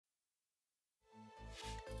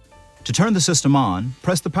To turn the system on,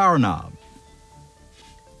 press the power knob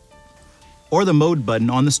or the mode button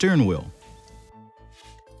on the steering wheel.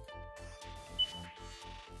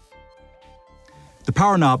 The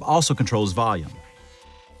power knob also controls volume.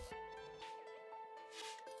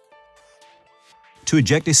 To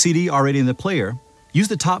eject a CD already in the player, use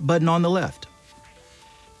the top button on the left.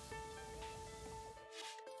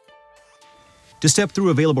 To step through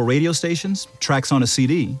available radio stations, tracks on a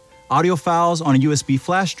CD, audio files on a USB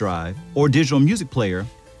flash drive, or digital music player,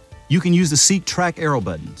 you can use the Seek Track arrow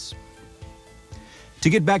buttons. To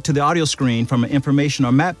get back to the audio screen from an information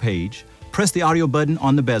or map page, press the audio button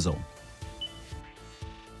on the bezel.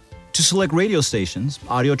 To select radio stations,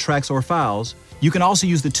 audio tracks, or files, you can also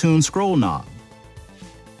use the Tune scroll knob.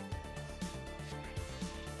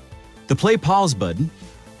 The Play Pause button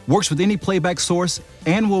works with any playback source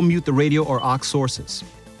and will mute the radio or aux sources.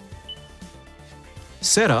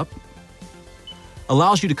 Setup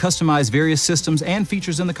allows you to customize various systems and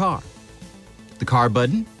features in the car. The Car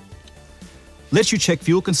button lets you check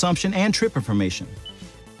fuel consumption and trip information.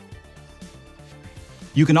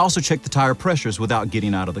 You can also check the tire pressures without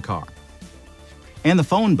getting out of the car. And the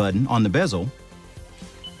Phone button on the bezel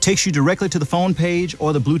takes you directly to the phone page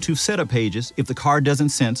or the Bluetooth setup pages if the car doesn't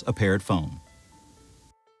sense a paired phone.